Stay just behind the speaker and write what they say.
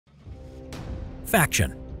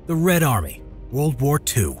Faction: the Red Army, World War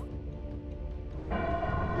II.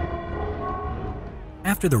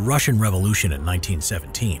 After the Russian Revolution in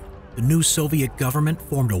 1917, the new Soviet government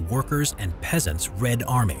formed a workers' and peasants' Red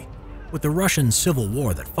Army. With the Russian Civil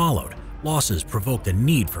War that followed, losses provoked a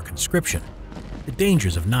need for conscription. The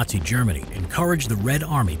dangers of Nazi Germany encouraged the Red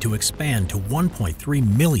Army to expand to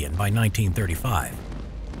 1.3 million by 1935.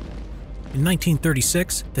 In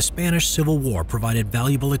 1936, the Spanish Civil War provided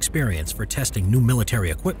valuable experience for testing new military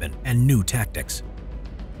equipment and new tactics.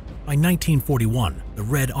 By 1941, the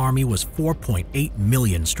Red Army was 4.8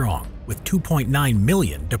 million strong, with 2.9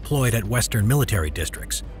 million deployed at Western military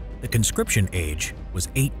districts. The conscription age was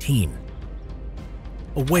 18.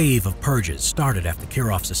 A wave of purges started after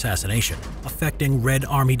Kirov's assassination, affecting Red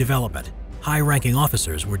Army development. High-ranking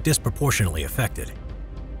officers were disproportionately affected.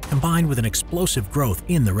 Combined with an explosive growth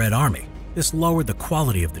in the Red Army, this lowered the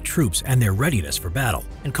quality of the troops and their readiness for battle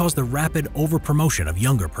and caused the rapid over-promotion of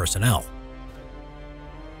younger personnel.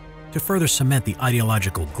 To further cement the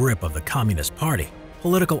ideological grip of the Communist Party,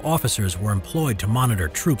 political officers were employed to monitor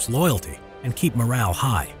troops' loyalty and keep morale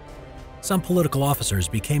high. Some political officers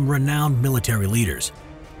became renowned military leaders.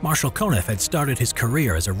 Marshal Konev had started his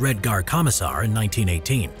career as a Red Guard commissar in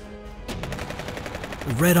 1918.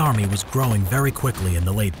 The Red Army was growing very quickly in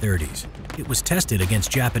the late 30s. It was tested against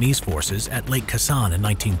Japanese forces at Lake Khasan in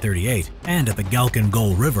 1938 and at the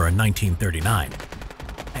Khalkhin-Gol River in 1939.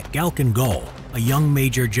 At Khalkhin-Gol, a young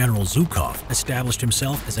Major General Zhukov established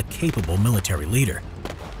himself as a capable military leader.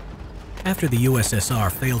 After the USSR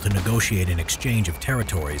failed to negotiate an exchange of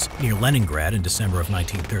territories near Leningrad in December of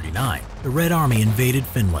 1939, the Red Army invaded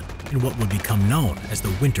Finland in what would become known as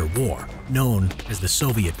the Winter War, known as the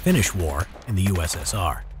Soviet-Finnish War in the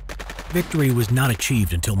USSR. Victory was not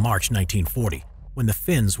achieved until March 1940, when the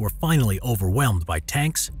Finns were finally overwhelmed by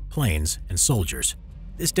tanks, planes, and soldiers.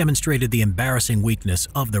 This demonstrated the embarrassing weakness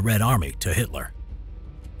of the Red Army to Hitler.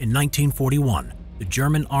 In 1941, the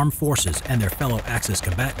German armed forces and their fellow Axis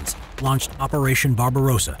combatants launched Operation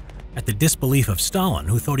Barbarossa at the disbelief of Stalin,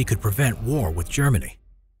 who thought he could prevent war with Germany.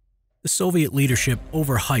 The Soviet leadership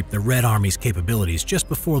overhyped the Red Army's capabilities just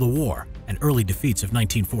before the war, and early defeats of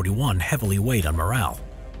 1941 heavily weighed on morale.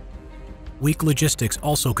 Weak logistics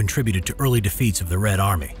also contributed to early defeats of the Red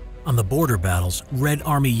Army. On the border battles, Red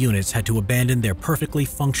Army units had to abandon their perfectly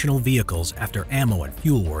functional vehicles after ammo and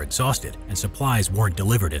fuel were exhausted and supplies weren't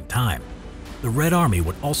delivered in time. The Red Army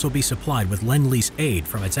would also be supplied with Lend-Lease aid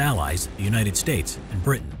from its allies, the United States and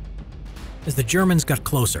Britain. As the Germans got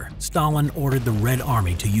closer, Stalin ordered the Red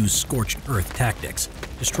Army to use scorched earth tactics,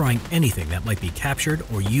 destroying anything that might be captured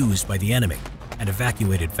or used by the enemy, and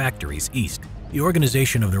evacuated factories east. The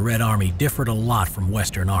organization of the Red Army differed a lot from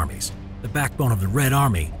Western armies. The backbone of the Red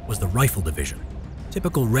Army was the Rifle Division.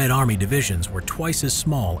 Typical Red Army divisions were twice as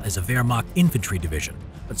small as a Wehrmacht infantry division,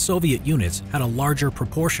 but Soviet units had a larger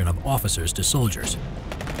proportion of officers to soldiers.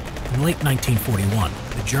 In late 1941,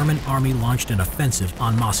 the German army launched an offensive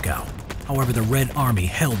on Moscow. However, the Red Army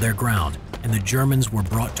held their ground, and the Germans were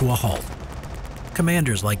brought to a halt.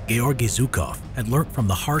 Commanders like Georgy Zhukov had learnt from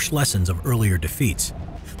the harsh lessons of earlier defeats.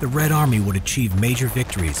 The Red Army would achieve major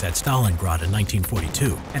victories at Stalingrad in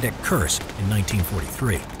 1942 and at Kursk in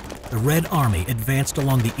 1943. The Red Army advanced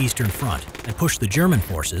along the Eastern Front and pushed the German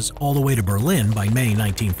forces all the way to Berlin by May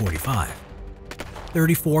 1945.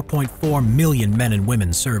 34.4 million men and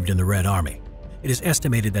women served in the Red Army. It is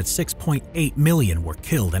estimated that 6.8 million were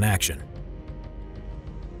killed in action.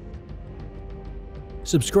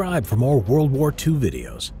 Subscribe for more World War II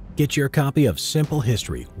videos. Get your copy of Simple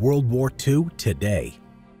History World War II today.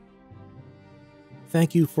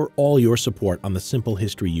 Thank you for all your support on the Simple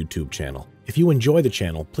History YouTube channel. If you enjoy the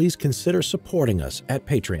channel, please consider supporting us at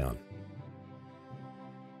Patreon.